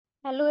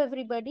Hello,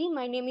 everybody.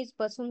 My name is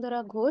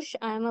Basundhara Ghosh.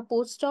 I am a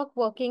postdoc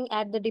working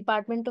at the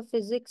Department of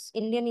Physics,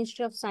 Indian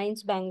Institute of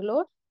Science,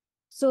 Bangalore.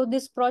 So,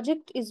 this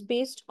project is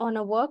based on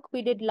a work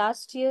we did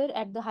last year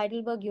at the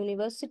Heidelberg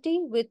University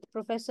with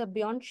Professor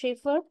Bjorn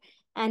Schaefer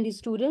and his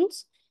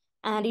students,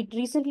 and it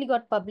recently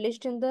got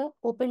published in the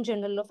Open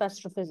Journal of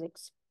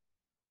Astrophysics.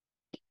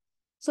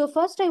 So,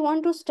 first, I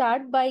want to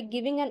start by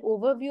giving an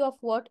overview of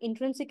what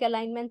intrinsic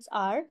alignments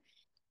are.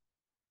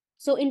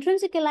 So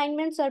intrinsic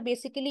alignments are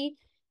basically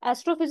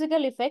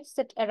astrophysical effects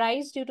that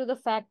arise due to the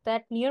fact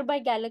that nearby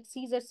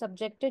galaxies are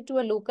subjected to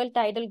a local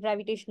tidal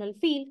gravitational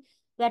field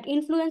that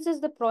influences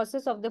the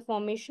process of the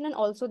formation and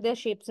also their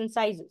shapes and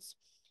sizes.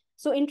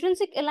 So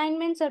intrinsic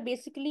alignments are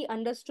basically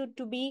understood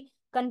to be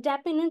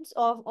contaminants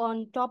of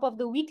on top of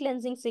the weak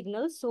lensing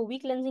signals. So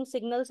weak lensing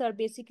signals are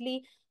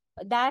basically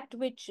that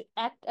which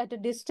act at a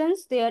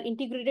distance. They are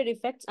integrated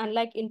effects,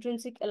 unlike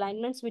intrinsic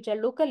alignments, which are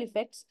local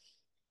effects.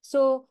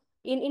 So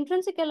in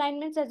intrinsic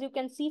alignments, as you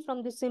can see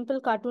from this simple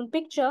cartoon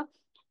picture,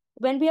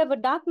 when we have a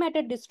dark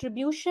matter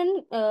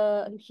distribution,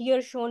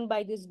 here shown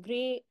by this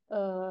gray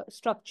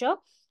structure,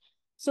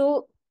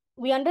 so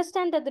we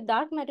understand that the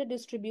dark matter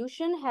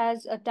distribution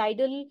has a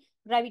tidal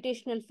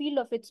gravitational field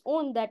of its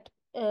own that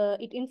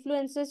it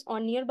influences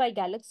on nearby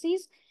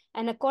galaxies,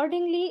 and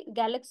accordingly,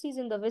 galaxies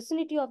in the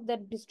vicinity of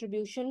that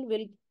distribution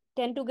will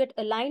tend to get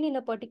aligned in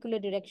a particular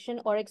direction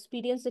or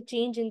experience a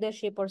change in their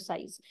shape or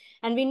size.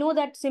 And we know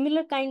that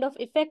similar kind of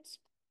effects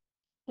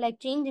like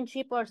change in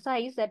shape or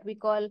size that we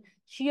call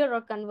shear or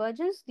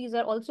convergence, these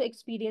are also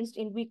experienced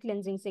in weak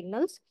lensing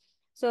signals.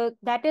 So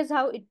that is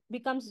how it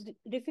becomes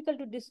difficult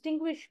to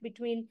distinguish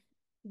between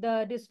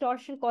the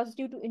distortion caused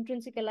due to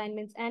intrinsic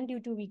alignments and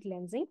due to weak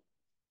lensing.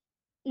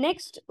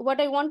 Next,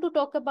 what I want to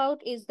talk about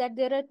is that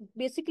there are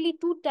basically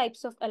two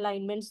types of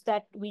alignments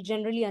that we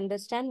generally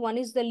understand. One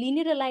is the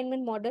linear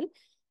alignment model,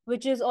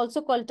 which is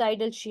also called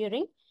tidal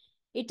shearing.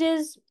 It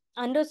is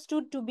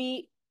understood to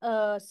be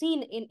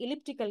seen in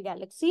elliptical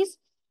galaxies.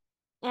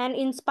 And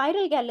in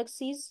spiral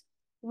galaxies,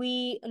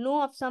 we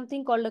know of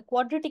something called a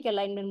quadratic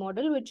alignment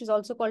model, which is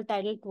also called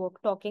tidal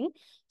talking.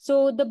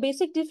 So the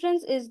basic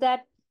difference is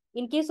that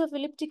in case of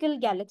elliptical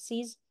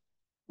galaxies,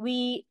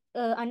 we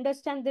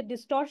understand the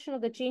distortion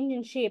of the change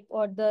in shape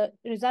or the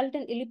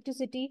resultant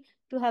ellipticity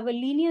to have a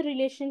linear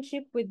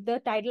relationship with the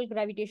tidal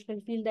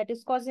gravitational field that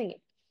is causing it.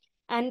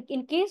 And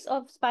in case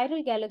of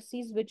spiral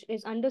galaxies, which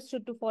is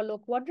understood to follow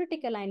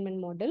quadratic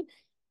alignment model,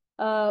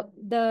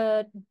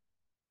 the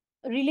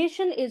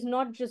relation is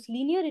not just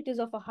linear, it is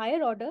of a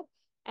higher order.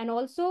 And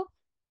also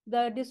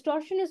the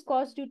distortion is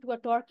caused due to a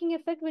torquing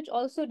effect, which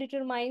also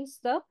determines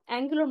the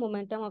angular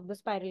momentum of the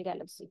spiral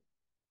galaxy.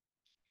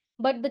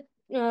 But the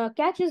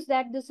catch is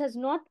that this has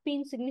not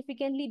been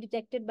significantly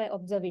detected by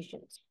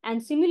observations.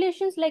 And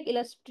simulations like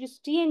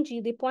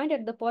Ellipticity, they point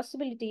at the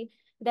possibility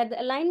that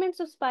the alignments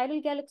of spiral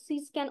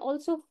galaxies can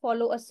also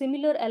follow a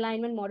similar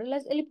alignment model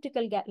as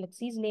elliptical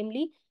galaxies,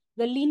 namely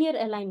the linear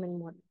alignment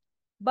model,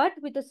 but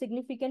with a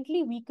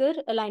significantly weaker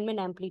alignment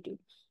amplitude.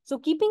 So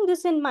keeping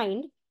this in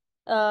mind,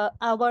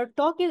 our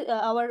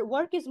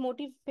work is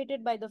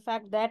motivated by the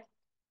fact that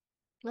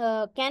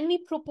can we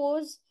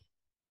propose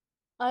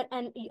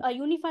a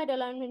unified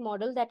alignment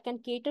model that can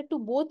cater to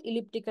both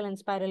elliptical and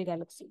spiral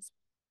galaxies.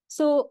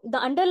 So the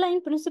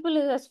underlying principle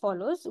is as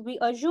follows. We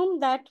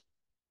assume that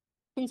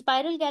in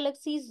spiral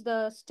galaxies,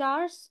 the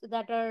stars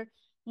that are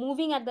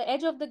moving at the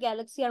edge of the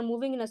galaxy are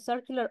moving in a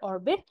circular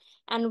orbit.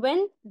 And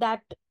when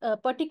that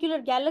particular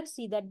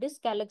galaxy, that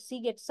disk galaxy,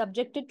 gets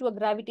subjected to a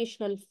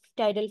gravitational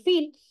tidal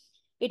field,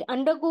 it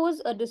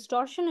undergoes a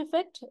distortion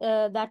effect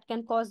that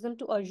can cause them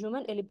to assume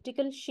an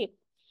elliptical shape.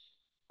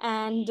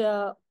 And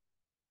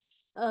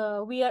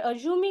we are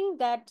assuming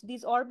that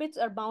these orbits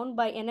are bound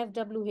by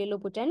NFW halo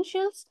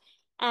potentials,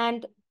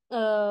 and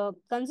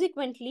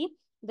consequently,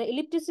 the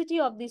ellipticity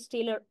of these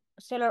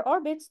stellar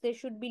orbits, they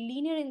should be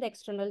linear in the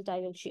external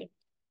tidal shear.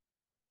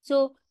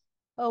 So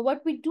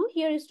what we do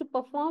here is to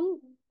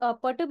perform a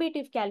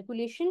perturbative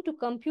calculation to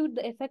compute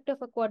the effect of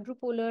a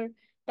quadrupolar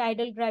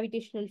tidal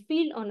gravitational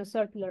field on a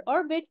circular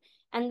orbit.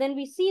 And then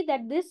we see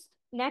that this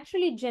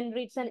naturally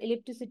generates an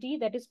ellipticity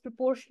that is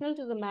proportional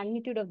to the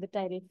magnitude of the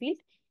tidal field.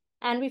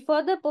 And we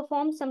further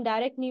perform some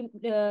direct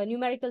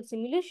numerical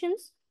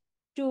simulations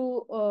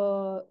to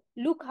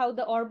look how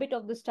the orbit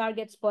of the star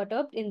gets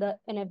perturbed in the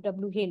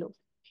NFW halo.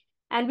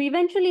 And we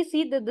eventually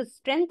see that the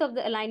strength of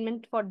the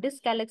alignment for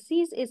disk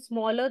galaxies is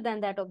smaller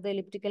than that of the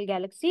elliptical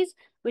galaxies,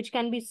 which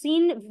can be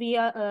seen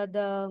via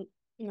the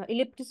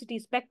ellipticity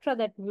spectra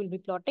that we will be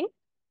plotting.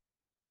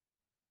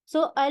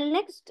 So I'll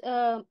next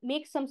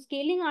make some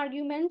scaling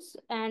arguments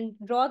and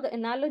draw the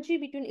analogy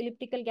between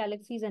elliptical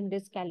galaxies and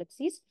disk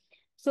galaxies.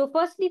 So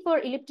firstly, for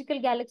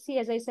elliptical galaxy,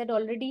 as I said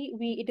already,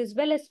 it is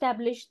well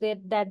established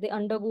that they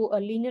undergo a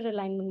linear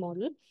alignment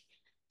model.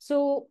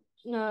 So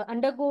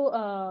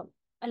undergo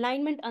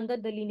alignment under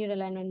the linear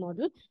alignment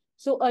model.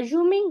 So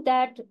assuming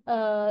that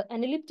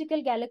an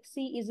elliptical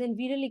galaxy is in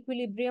virial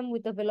equilibrium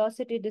with a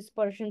velocity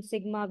dispersion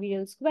sigma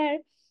virial square,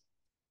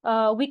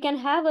 we can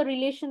have a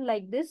relation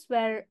like this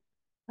where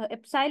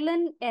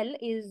epsilon L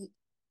is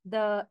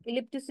the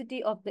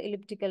ellipticity of the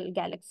elliptical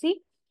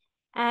galaxy.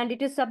 And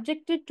it is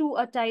subjected to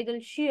a tidal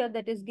shear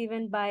that is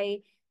given by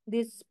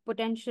this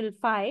potential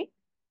phi.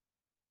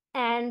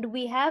 And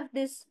we have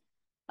this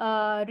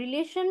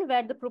relation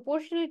where the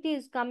proportionality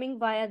is coming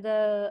via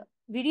the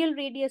virial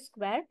radius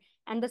square,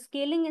 and the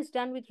scaling is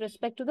done with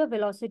respect to the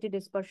velocity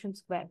dispersion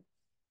square.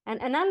 And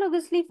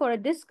analogously, for a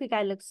disk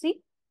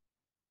galaxy,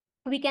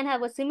 we can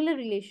have a similar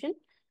relation.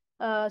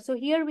 So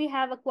here we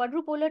have a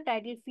quadrupolar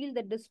tidal field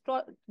that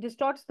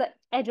distorts the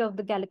edge of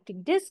the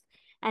galactic disk,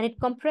 and it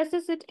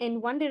compresses it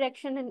in one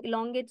direction and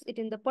elongates it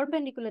in the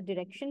perpendicular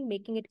direction,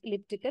 making it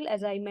elliptical,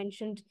 as I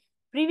mentioned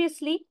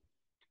previously.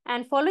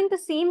 And following the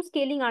same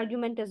scaling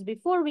argument as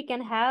before, we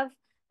can have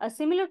a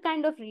similar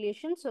kind of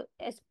relation. So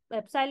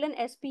epsilon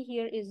SP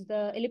here is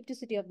the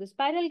ellipticity of the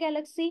spiral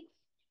galaxy.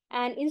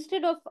 And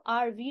instead of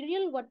R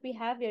virial, what we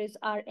have here is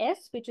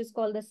RS, which is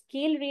called the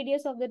scale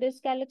radius of the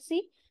disk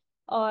galaxy,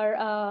 or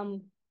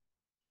and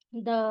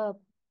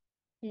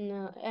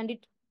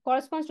it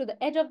corresponds to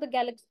the edge of the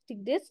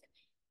galactic disk.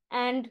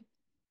 And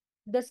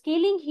the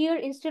scaling here,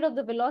 instead of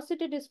the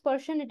velocity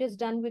dispersion, it is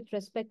done with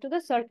respect to the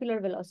circular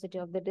velocity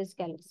of the disk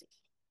galaxy.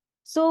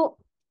 So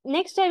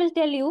next I will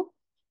tell you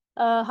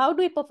how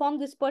do we perform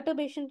this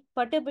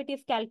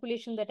perturbative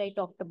calculation that I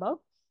talked about.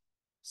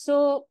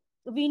 So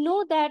we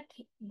know that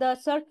the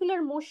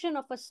circular motion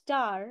of a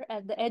star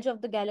at the edge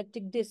of the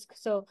galactic disk,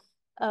 so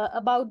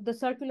about the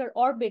circular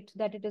orbit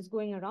that it is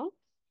going around,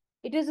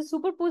 it is a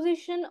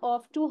superposition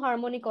of two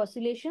harmonic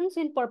oscillations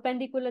in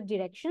perpendicular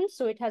directions.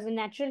 So it has a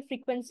natural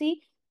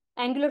frequency,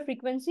 angular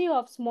frequency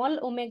of small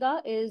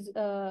omega is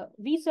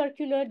V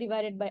circular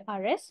divided by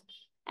Rs,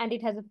 and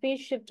it has a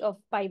phase shift of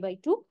pi by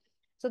 2.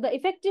 So the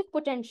effective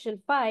potential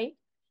phi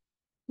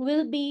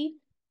will be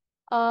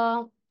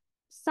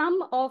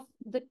sum of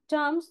the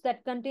terms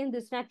that contain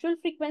this natural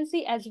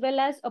frequency as well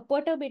as a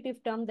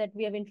perturbative term that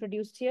we have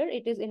introduced here.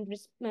 It is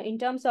in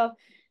terms of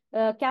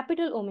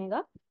capital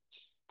omega.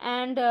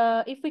 And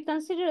if we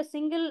consider a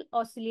single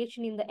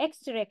oscillation in the x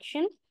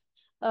direction,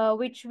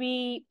 which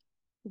we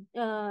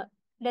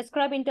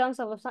describe in terms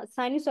of a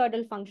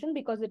sinusoidal function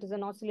because it is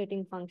an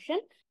oscillating function,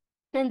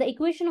 and the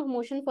equation of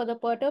motion for the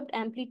perturbed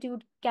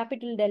amplitude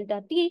capital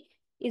delta t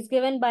is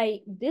given by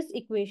this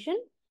equation.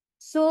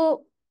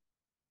 So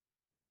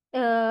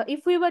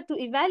if we were to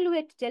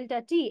evaluate delta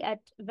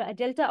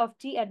of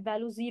t at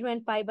value 0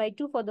 and pi by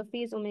 2 for the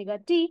phase omega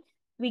t,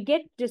 we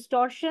get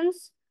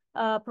distortions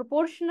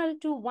proportional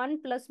to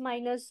 1 plus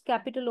minus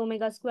capital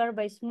omega square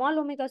by small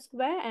omega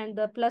square, and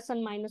the plus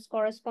and minus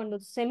correspond to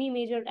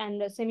semi-major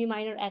and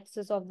semi-minor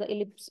axis of the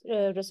ellipse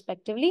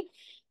respectively.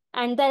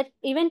 And that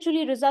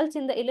eventually results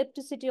in the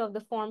ellipticity of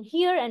the form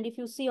here. And if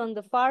you see on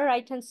the far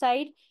right-hand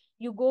side,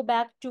 you go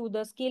back to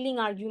the scaling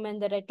argument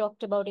that I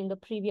talked about in the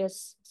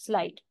previous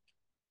slide.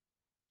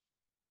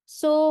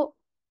 So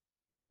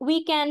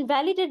we can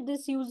validate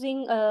this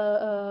using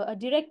a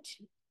direct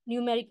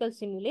numerical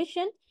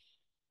simulation.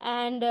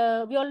 And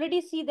we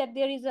already see that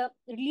there is a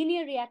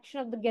linear reaction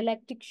of the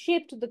galactic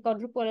shape to the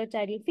quadrupolar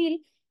tidal field.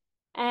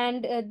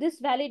 And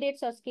this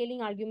validates our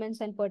scaling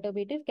arguments and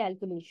perturbative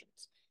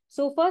calculations.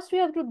 So first we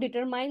have to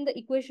determine the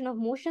equation of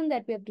motion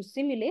that we have to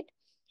simulate.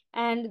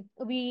 And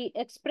we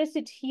express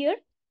it here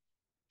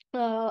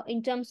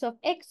in terms of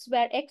x,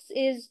 where x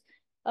is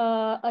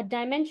a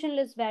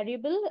dimensionless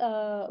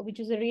variable, which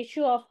is a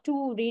ratio of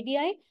two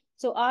radii.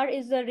 So r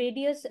is the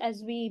radius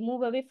as we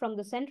move away from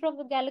the center of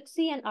the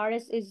galaxy, and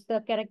rs is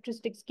the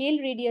characteristic scale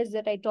radius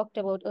that I talked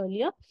about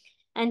earlier.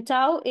 And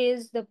tau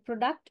is the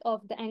product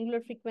of the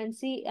angular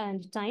frequency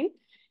and time.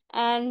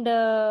 And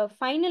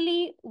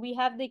finally, we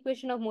have the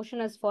equation of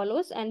motion as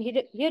follows. And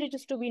here it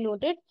is to be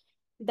noted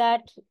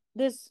that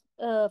this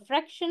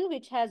fraction,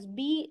 which has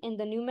b in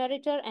the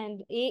numerator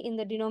and a in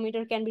the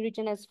denominator, can be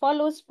written as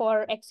follows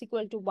for x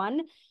equal to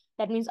 1.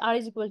 That means r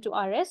is equal to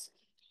rs.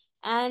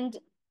 And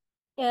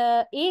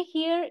a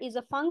here is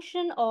a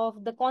function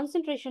of the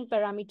concentration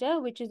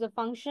parameter, which is a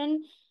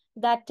function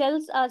that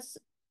tells us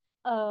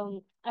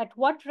at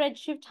what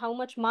redshift how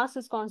much mass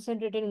is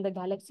concentrated in the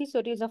galaxy. So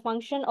it is a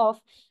function of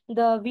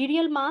the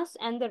virial mass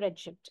and the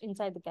redshift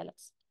inside the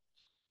galaxy.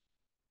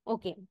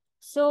 Okay,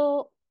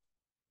 so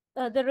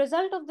the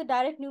result of the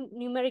direct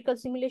numerical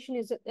simulation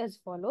is as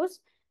follows.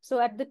 So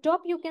at the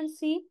top, you can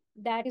see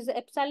that is the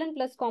epsilon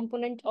plus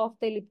component of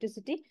the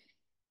ellipticity.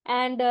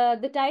 And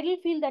the tidal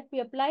field that we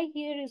apply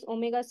here is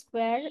omega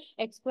square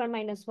x square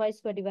minus y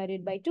square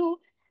divided by 2.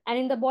 And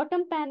in the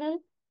bottom panel,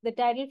 the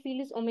tidal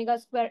field is omega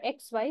square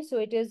xy. So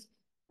it is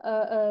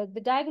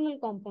the diagonal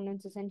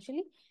components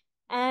essentially.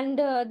 And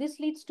this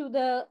leads to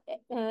the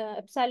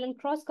epsilon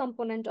cross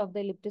component of the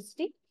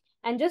ellipticity.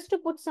 And just to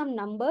put some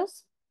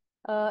numbers,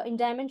 in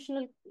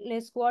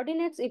dimensionless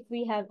coordinates, if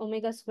we have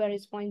omega square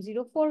is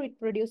 0.04, it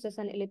produces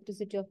an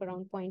ellipticity of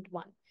around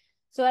 0.1.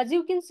 So as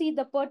you can see,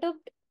 the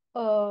perturbed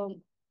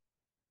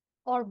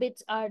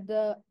orbits are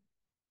the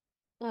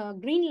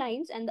green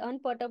lines, and the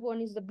unperturbed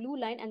one is the blue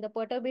line, and the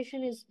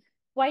perturbation is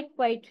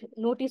quite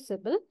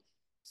noticeable.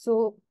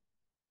 So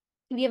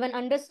we have an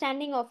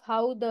understanding of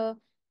how the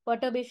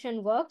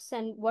perturbation works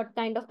and what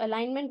kind of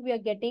alignment we are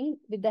getting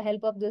with the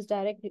help of this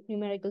direct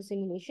numerical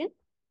simulation.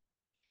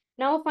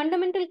 Now, a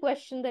fundamental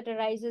question that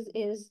arises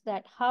is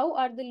that how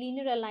are the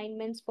linear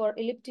alignments for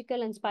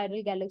elliptical and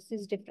spiral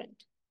galaxies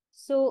different?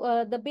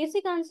 So the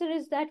basic answer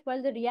is that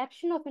while the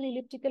reaction of an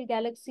elliptical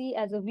galaxy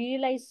as a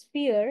virialized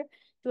sphere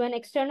to an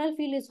external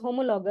field is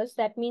homologous,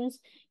 that means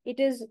it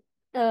is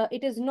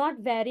it is not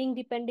varying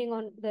depending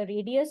on the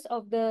radius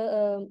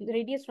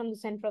from the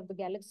center of the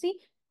galaxy.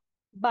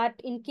 But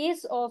in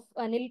case of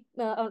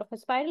of a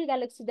spiral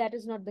galaxy, that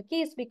is not the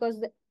case because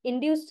the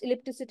induced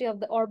ellipticity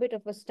of the orbit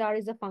of a star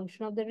is a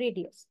function of the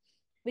radius,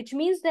 which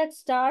means that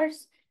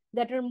stars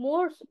that are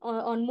more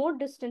on more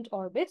distant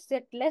orbits,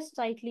 they're less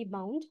tightly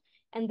bound,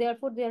 and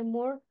therefore they are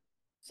more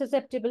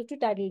susceptible to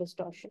tidal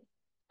distortion,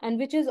 and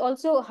which is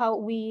also how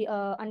we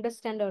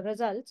understand our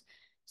results.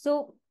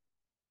 So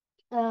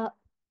uh,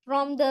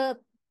 from the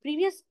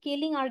previous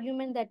scaling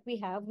argument that we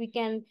have, we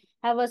can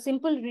have a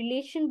simple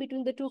relation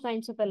between the two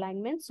kinds of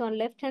alignments. So on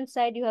left-hand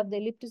side, you have the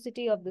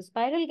ellipticity of the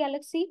spiral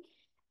galaxy,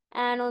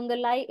 and on the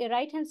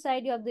right-hand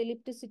side, you have the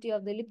ellipticity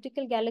of the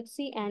elliptical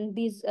galaxy, and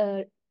these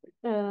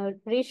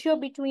ratio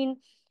between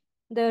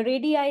the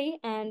radii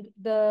and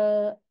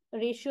the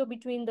ratio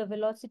between the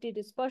velocity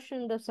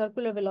dispersion, the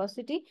circular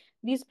velocity,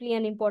 these play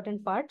an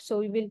important part. So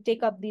we will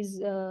take up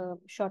these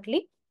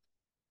shortly.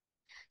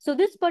 So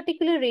this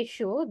particular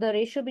ratio, the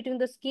ratio between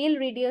the scale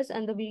radius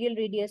and the virial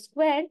radius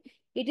squared,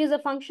 it is a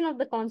function of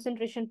the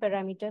concentration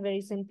parameter,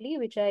 very simply,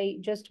 which I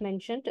just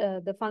mentioned,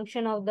 the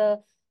function of the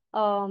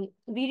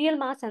virial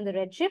mass and the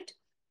redshift.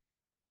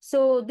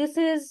 So this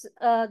is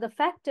the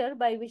factor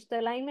by which the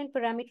alignment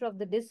parameter of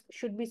the disk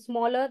should be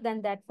smaller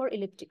than that for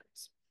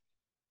ellipticals.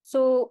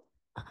 So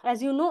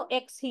as you know,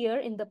 x here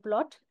in the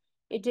plot,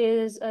 it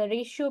is a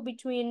ratio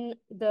between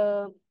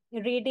the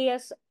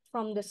radius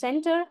from the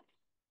center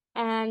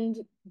and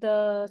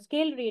the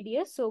scale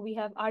radius. So we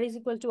have r is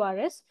equal to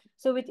rs.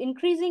 So with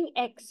increasing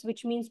x,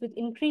 which means with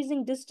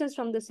increasing distance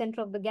from the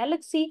center of the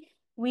galaxy,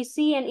 we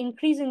see an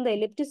increase in the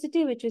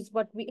ellipticity, which is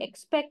what we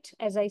expect,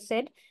 as I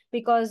said,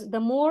 because the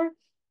more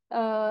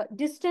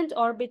distant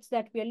orbits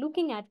that we are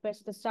looking at, where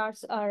the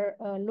stars are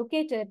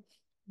located,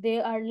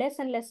 they are less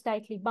and less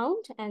tightly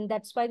bound, and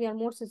that's why they are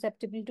more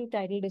susceptible to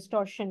tidal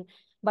distortion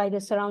by the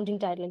surrounding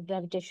tidal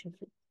gravitational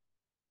field.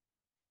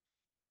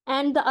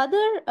 And the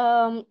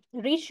other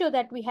ratio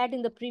that we had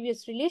in the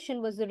previous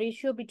relation was the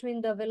ratio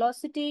between the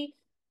velocity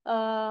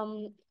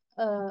um,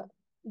 uh,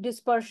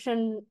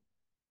 dispersion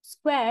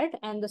squared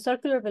and the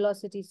circular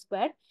velocity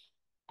squared.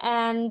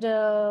 And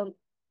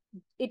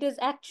it is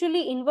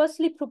actually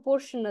inversely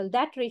proportional.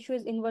 That ratio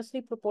is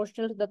inversely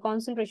proportional to the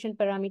concentration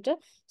parameter.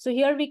 So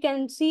here we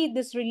can see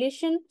this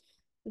relation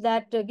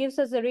that gives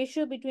us the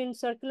ratio between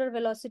circular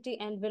velocity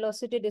and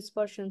velocity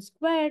dispersion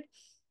squared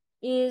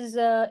is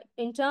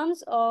in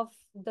terms of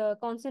the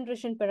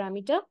concentration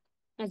parameter,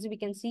 as we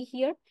can see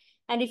here.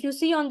 And if you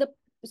see on the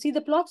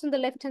plots on the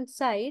left-hand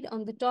side,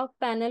 on the top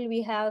panel,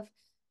 we have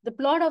the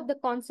plot of the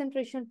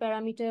concentration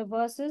parameter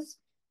versus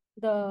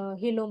the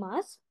halo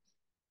mass,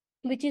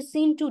 which is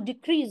seen to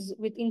decrease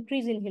with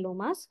increase in halo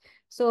mass.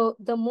 So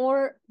the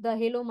more the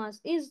halo mass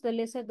is, the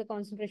lesser the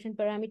concentration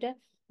parameter,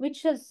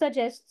 which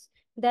suggests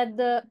that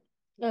the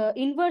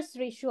inverse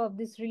ratio of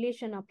this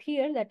relation up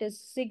here, that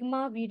is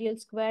sigma virial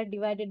square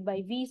divided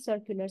by v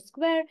circular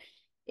square,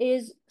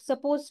 is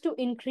supposed to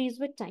increase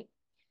with time.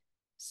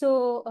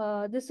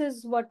 So this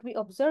is what we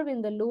observe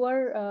in the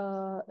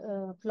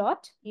lower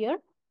plot here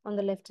on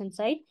the left-hand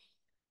side.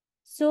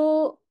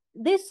 So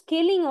this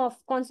scaling of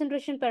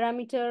concentration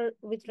parameter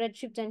with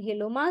redshift and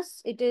halo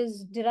mass, it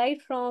is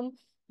derived from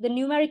the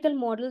numerical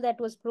model that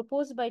was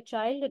proposed by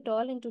Child et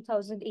al. In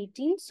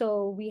 2018.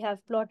 So we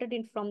have plotted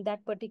it from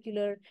that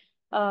particular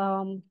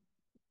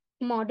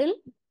model.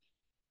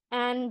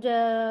 And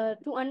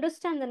to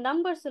understand the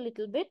numbers a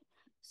little bit,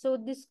 so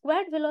the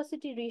squared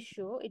velocity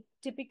ratio, it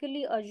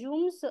typically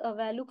assumes a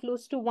value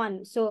close to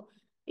 1. So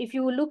if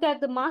you look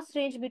at the mass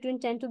range between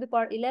 10 to the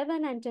power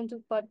 11 and 10 to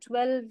the power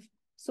 12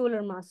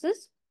 solar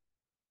masses,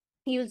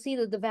 you'll see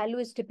that the value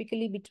is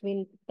typically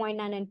between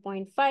 0.9 and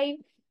 0.5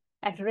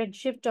 at a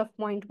redshift of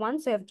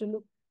 0.1. So you have to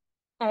look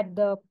at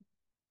the,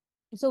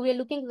 so we're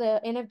looking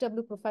at the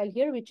NFW profile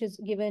here, which is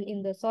given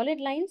in the solid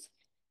lines.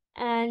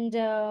 And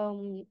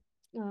um,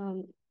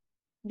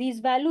 these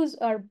values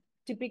are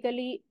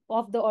typically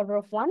of the order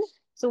of 1.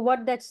 So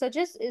what that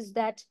suggests is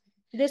that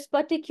this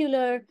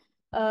particular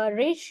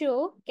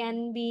ratio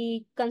can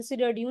be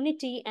considered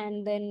unity,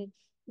 and then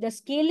the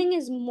scaling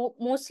is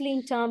mostly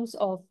in terms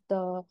of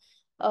the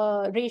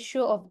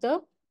ratio of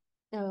the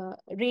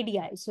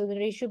radii. So the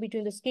ratio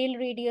between the scale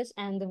radius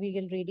and the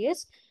virial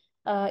radius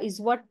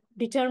is what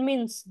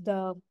determines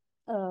the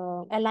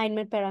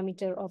alignment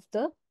parameter of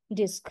the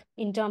disk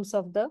in terms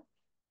of the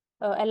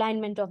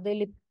alignment of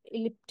the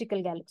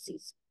elliptical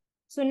galaxies.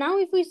 So now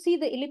if we see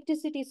the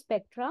ellipticity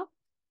spectra,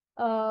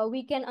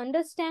 we can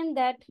understand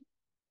that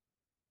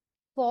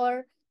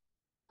for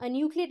an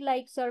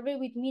Euclid-like survey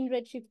with mean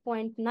redshift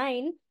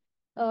 0.9,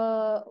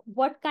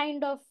 what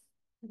kind of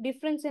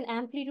difference in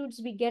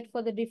amplitudes we get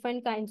for the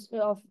different kinds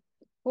of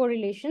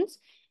correlations.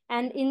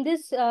 And in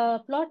this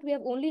plot, we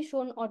have only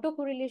shown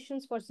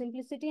autocorrelations for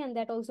simplicity, and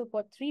that also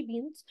for three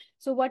beams.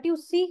 So what you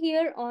see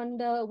here on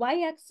the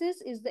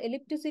y-axis is the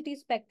ellipticity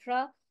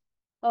spectra,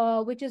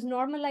 which is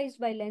normalized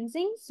by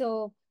lensing.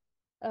 So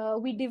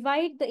we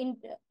divide the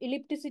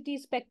ellipticity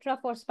spectra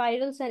for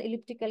spirals and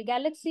elliptical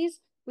galaxies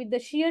with the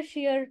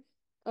shear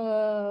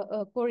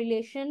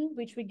correlation,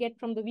 which we get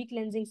from the weak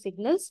lensing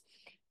signals.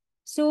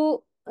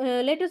 So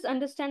let us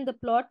understand the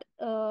plot.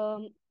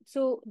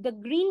 So the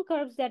green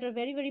curves that are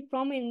very, very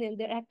prominent,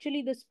 they're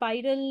actually the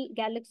spiral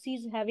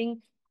galaxies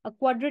having a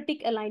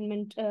quadratic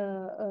alignment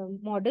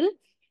model.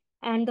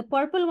 And the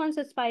purple ones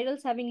are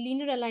spirals having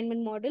linear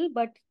alignment model,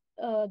 but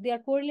they are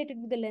correlated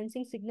with the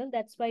lensing signal.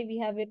 That's why we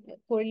have it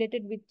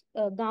correlated with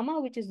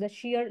gamma, which is the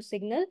shear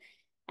signal.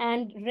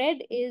 And red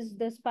is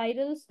the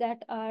spirals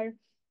that are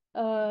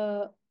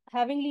uh,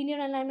 having linear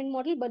alignment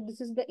model, but this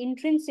is the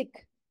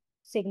intrinsic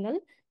signal.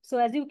 So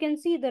as you can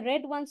see, the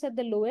red ones are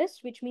the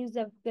lowest, which means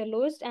the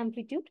lowest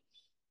amplitude.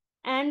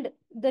 And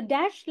the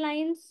dashed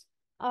lines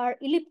are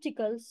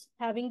ellipticals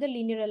having the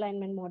linear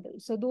alignment model.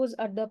 So those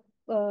are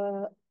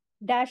the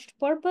dashed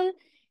purple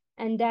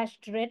and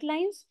dashed red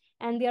lines,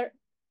 and they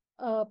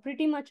are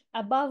pretty much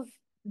above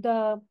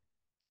the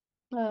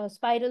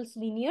spirals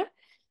linear.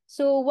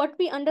 So what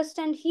we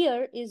understand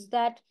here is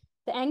that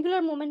the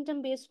angular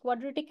momentum based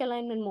quadratic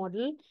alignment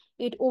model,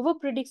 it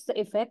overpredicts the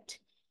effect.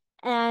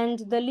 And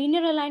the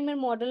linear alignment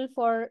model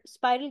for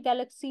spiral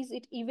galaxies,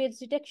 it evades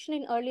detection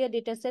in earlier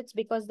data sets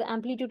because the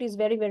amplitude is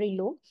very, very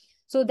low.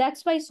 So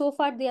that's why so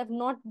far they have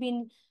not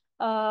been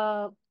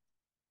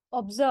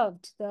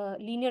observed the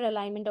linear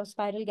alignment of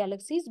spiral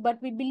galaxies,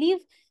 but we believe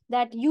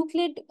that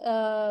Euclid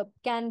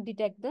can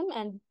detect them,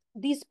 and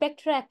these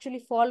spectra actually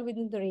fall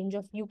within the range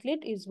of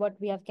Euclid is what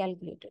we have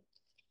calculated.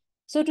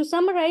 So to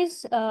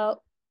summarize,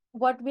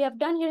 what we have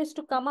done here is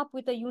to come up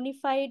with a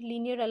unified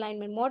linear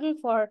alignment model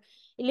for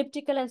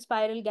elliptical and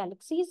spiral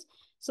galaxies.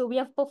 So we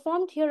have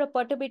performed here a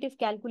perturbative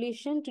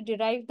calculation to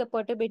derive the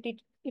perturbative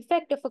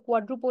effect of a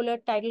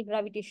quadrupolar tidal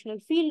gravitational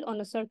field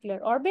on a circular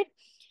orbit.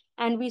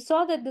 And we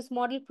saw that this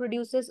model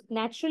produces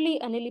naturally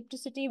an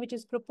ellipticity which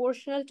is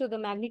proportional to the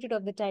magnitude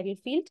of the tidal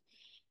field.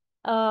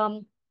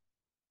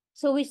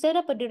 So we set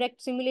up a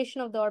direct simulation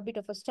of the orbit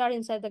of a star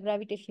inside the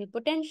gravitational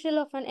potential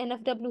of an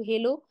NFW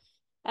halo.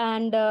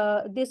 And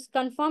this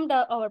confirmed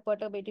our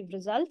perturbative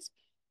results.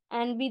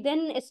 And we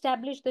then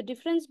established the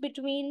difference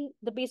between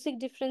the basic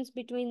difference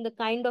between the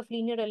kind of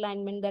linear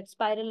alignment that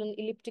spiral and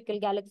elliptical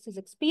galaxies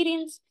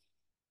experience.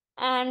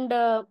 And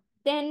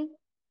then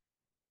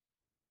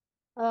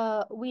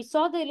we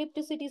saw the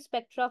ellipticity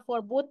spectra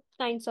for both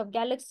kinds of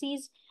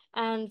galaxies,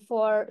 and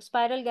for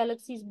spiral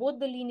galaxies, both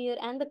the linear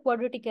and the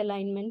quadratic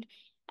alignment.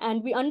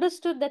 And we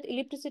understood that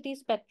ellipticity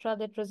spectra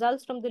that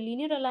results from the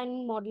linear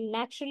alignment model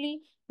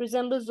naturally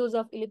resembles those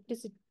of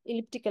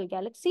elliptical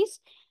galaxies.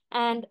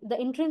 And the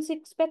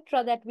intrinsic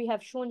spectra that we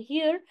have shown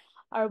here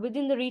are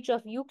within the reach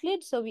of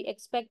Euclid. So we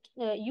expect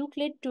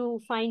Euclid to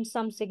find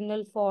some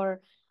signal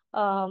for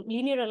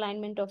linear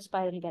alignment of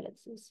spiral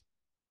galaxies.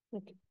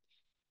 Okay.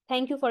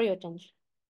 Thank you for your attention.